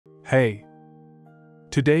Hey!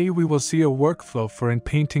 Today we will see a workflow for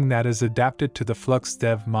inpainting that is adapted to the Flux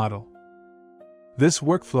Dev model. This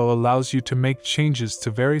workflow allows you to make changes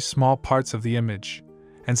to very small parts of the image,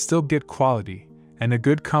 and still get quality and a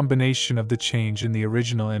good combination of the change in the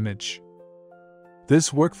original image.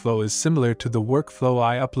 This workflow is similar to the workflow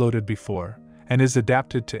I uploaded before, and is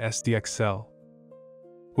adapted to SDXL.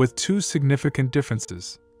 With two significant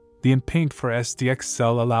differences. The Inpaint for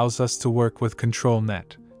SDXL allows us to work with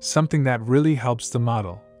ControlNet, something that really helps the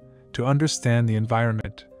model to understand the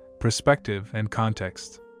environment, perspective, and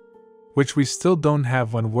context, which we still don't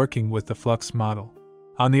have when working with the Flux model.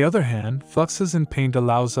 On the other hand, Flux's Inpaint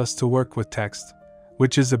allows us to work with text,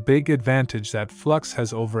 which is a big advantage that Flux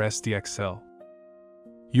has over SDXL.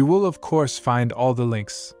 You will of course find all the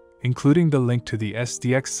links, including the link to the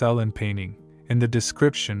SDXL Inpainting, in the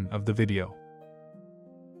description of the video.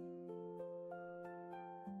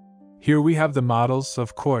 Here we have the models,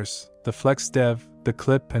 of course, the Flux Dev, the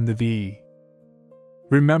Clip, and the VE.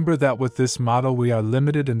 Remember that with this model we are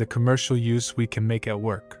limited in the commercial use we can make at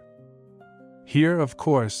work. Here, of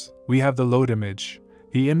course, we have the load image,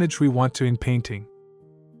 the image we want to inpainting.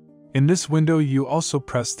 In this window you also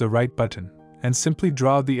press the right button, and simply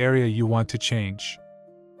draw the area you want to change.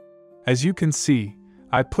 As you can see,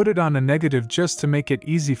 I put it on a negative just to make it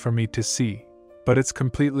easy for me to see, but it's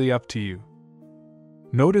completely up to you.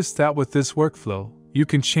 Notice that with this workflow, you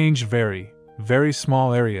can change very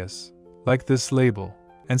small areas, like this label,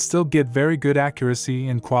 and still get very good accuracy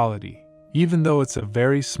and quality, even though it's a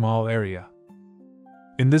very small area.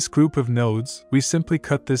 In this group of nodes, we simply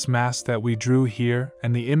cut this mask that we drew here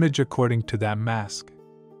and the image according to that mask.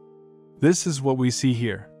 This is what we see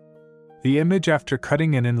here. The image after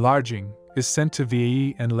cutting and enlarging is sent to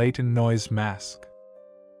VE and latent noise mask.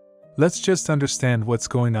 Let's just understand what's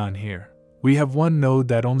going on here. We have one node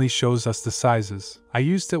that only shows us the sizes. I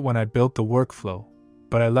used it when I built the workflow,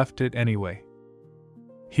 but I left it anyway.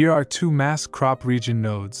 Here are two mask crop region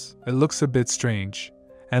nodes. It looks a bit strange,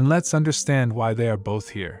 and let's understand why they are both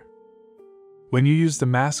here. When you use the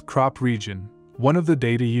mask crop region, one of the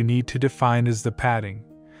data you need to define is the padding,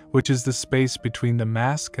 which is the space between the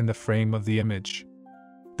mask and the frame of the image.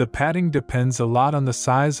 The padding depends a lot on the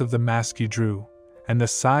size of the mask you drew, and the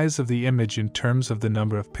size of the image in terms of the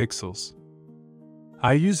number of pixels.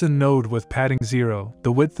 I use a node with padding 0,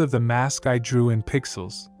 the width of the mask I drew in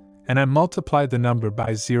pixels, and I multiply the number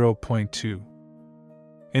by 0.2.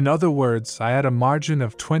 In other words, I add a margin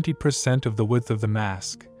of 20% of the width of the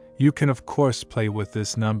mask. You can of course play with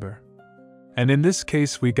this number. And in this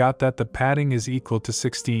case we got that the padding is equal to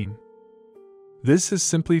 16. This is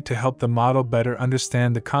simply to help the model better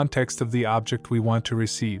understand the context of the object we want to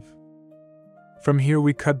receive. From here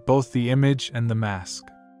we cut both the image and the mask.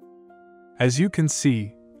 As you can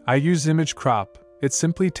see, I use image crop. It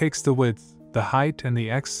simply takes the width, the height, and the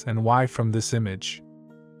X and Y from this image.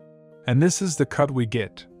 And this is the cut we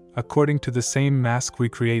get, according to the same mask we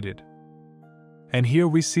created. And here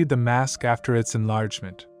we see the mask after its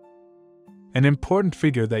enlargement. An important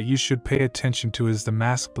figure that you should pay attention to is the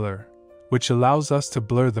mask blur, which allows us to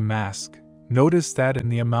blur the mask. Notice that in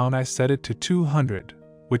the amount I set it to 200,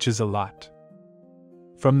 which is a lot.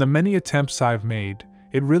 From the many attempts I've made,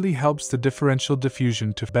 it really helps the differential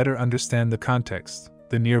diffusion to better understand the context,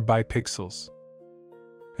 the nearby pixels,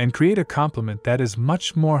 and create a complement that is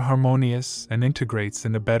much more harmonious and integrates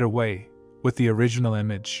in a better way with the original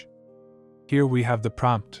image. Here we have the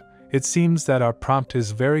prompt. It seems that our prompt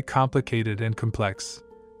is very complicated and complex,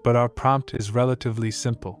 but our prompt is relatively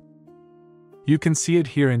simple. You can see it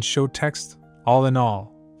here in show text. All in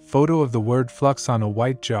all, photo of the word flux on a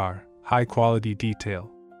white jar, high quality detail.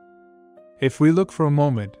 If we look for a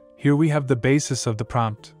moment, here we have the basis of the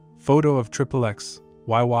prompt, photo of XXX,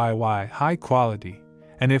 YYY, high quality,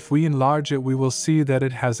 and if we enlarge it we will see that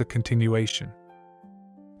it has a continuation.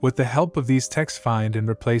 With the help of these text find and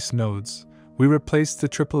replace nodes, we replace the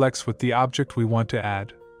XXX with the object we want to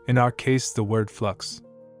add, in our case the word flux.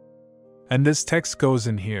 And this text goes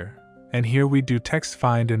in here, and here we do text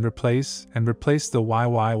find and replace the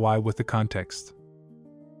YYY with the context.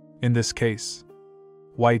 In this case,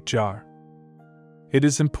 white jar. It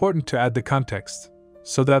is important to add the context,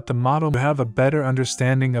 so that the model will have a better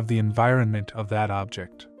understanding of the environment of that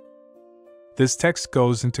object. This text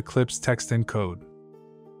goes into Clip's text encode.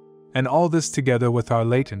 And all this together with our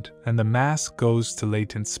latent, and the mask goes to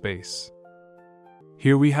latent space.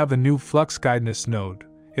 Here we have a new Flux Guidance node.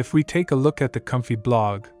 If we take a look at the Comfyui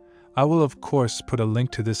blog, I will of course put a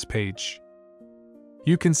link to this page.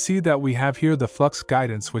 You can see that we have here the Flux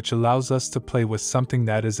Guidance, which allows us to play with something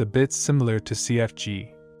that is a bit similar to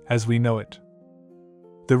CFG, as we know it.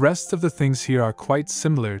 The rest of the things here are quite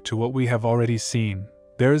similar to what we have already seen.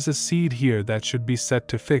 There is a seed here that should be set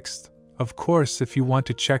to fixed, of course, if you want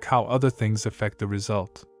to check how other things affect the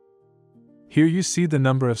result. Here you see the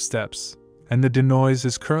number of steps, and the denoise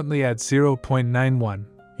is currently at 0.91.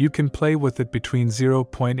 You can play with it between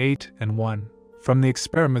 0.8 and 1. From the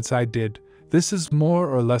experiments I did, this is more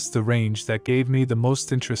or less the range that gave me the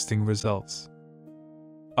most interesting results.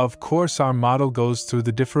 Of course, our model goes through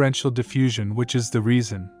the differential diffusion, which is the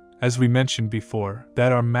reason, as we mentioned before,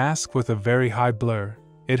 that our mask with a very high blur.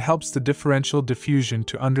 It helps the differential diffusion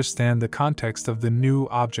to understand the context of the new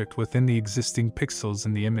object within the existing pixels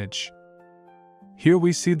in the image. Here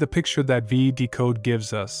we see the picture that VE-decode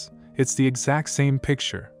gives us. It's the exact same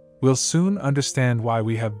picture. We'll soon understand why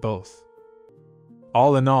we have both.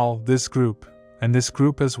 All in all, this group, and this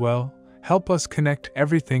group as well, help us connect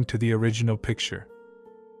everything to the original picture.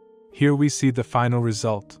 Here we see the final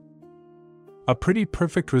result. A pretty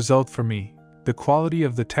perfect result for me. The quality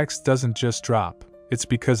of the text doesn't just drop. It's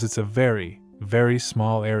because it's a very, very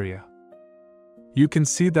small area. You can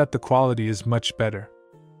see that the quality is much better.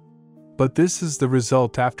 But this is the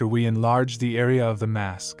result after we enlarge the area of the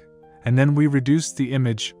mask, and then we reduce the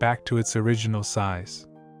image back to its original size.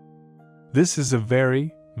 This is a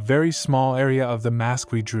very, very small area of the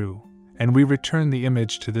mask we drew, and we return the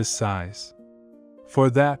image to this size. For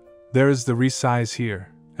that, there is the resize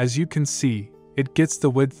here. As you can see, it gets the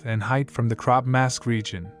width and height from the crop mask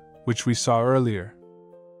region, which we saw earlier.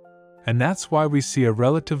 And that's why we see a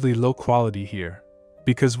relatively low quality here,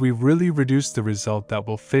 because we really reduced the result that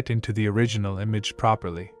will fit into the original image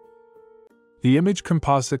properly. The image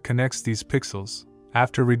composite connects these pixels,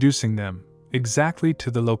 after reducing them, exactly to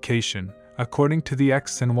the location, according to the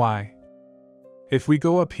X and Y. If we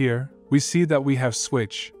go up here, we see that we have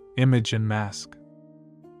switch, image and mask.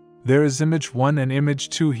 There is image 1 and image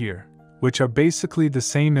 2 here, which are basically the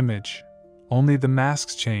same image, only the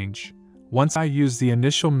masks change. Once I use the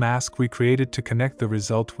initial mask we created to connect the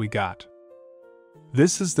result we got.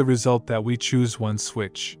 This is the result that we choose one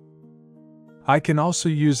switch. I can also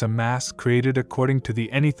use a mask created according to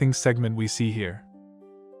the anything segment we see here.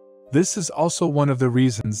 This is also one of the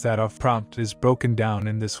reasons that our prompt is broken down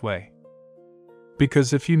in this way.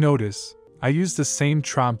 Because if you notice, I use the same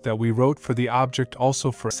prompt that we wrote for the object also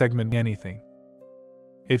for segment anything.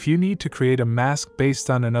 If you need to create a mask based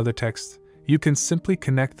on another text, you can simply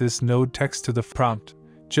connect this node text to the prompt.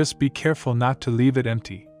 Just be careful not to leave it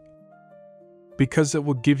empty, because it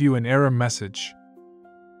will give you an error message.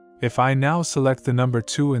 If I now select the number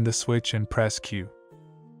 2 in the switch and press Q,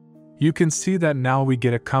 you can see that now we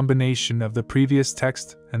get a combination of the previous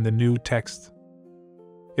text and the new text.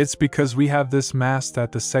 It's because we have this mask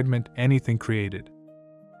at the segment anything created.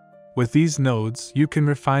 With these nodes, you can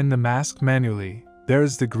refine the mask manually. There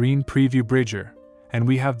is the green preview bridger, and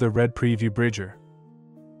we have the red preview bridger.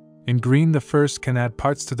 In green, the first can add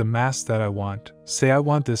parts to the mask that I want. Say I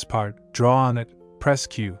want this part, draw on it, press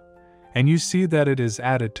Q, and you see that it is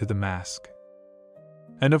added to the mask.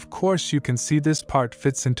 And of course you can see this part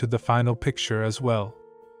fits into the final picture as well.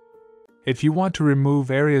 If you want to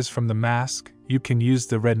remove areas from the mask, you can use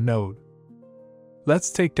the red node. Let's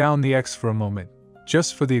take down the X for a moment,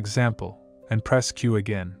 just for the example, and press Q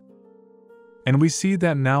again. And we see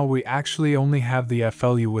that now we actually only have the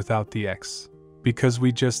FLU without the X, because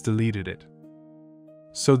we just deleted it.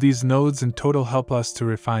 So these nodes in total help us to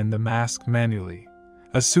refine the mask manually,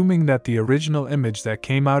 assuming that the original image that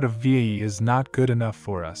came out of VAE is not good enough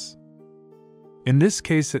for us. In this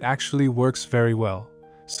case it actually works very well,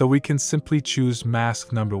 so we can simply choose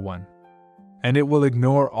mask number 1. And it will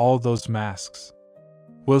ignore all those masks.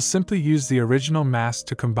 We'll simply use the original mask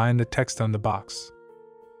to combine the text on the box.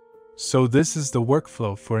 So this is the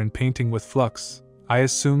workflow for inpainting with Flux. I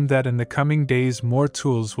assume that in the coming days more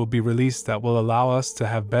tools will be released that will allow us to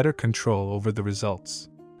have better control over the results.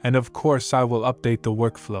 And of course I will update the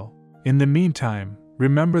workflow. In the meantime,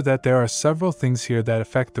 remember that there are several things here that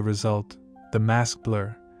affect the result, the mask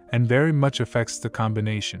blur, and very much affects the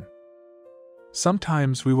combination.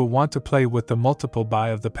 Sometimes we will want to play with the multiple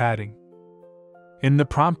by of the padding. In the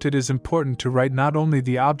prompt it is important to write not only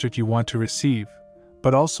the object you want to receive,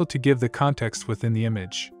 but also to give the context within the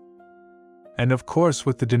image. And of course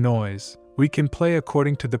with the denoise, we can play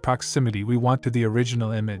according to the proximity we want to the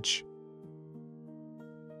original image.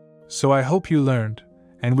 So I hope you learned,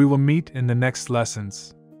 and we will meet in the next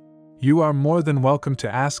lessons. You are more than welcome to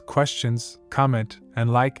ask questions, comment,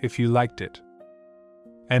 and like if you liked it.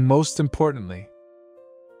 And most importantly,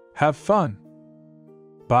 have fun!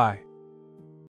 Bye.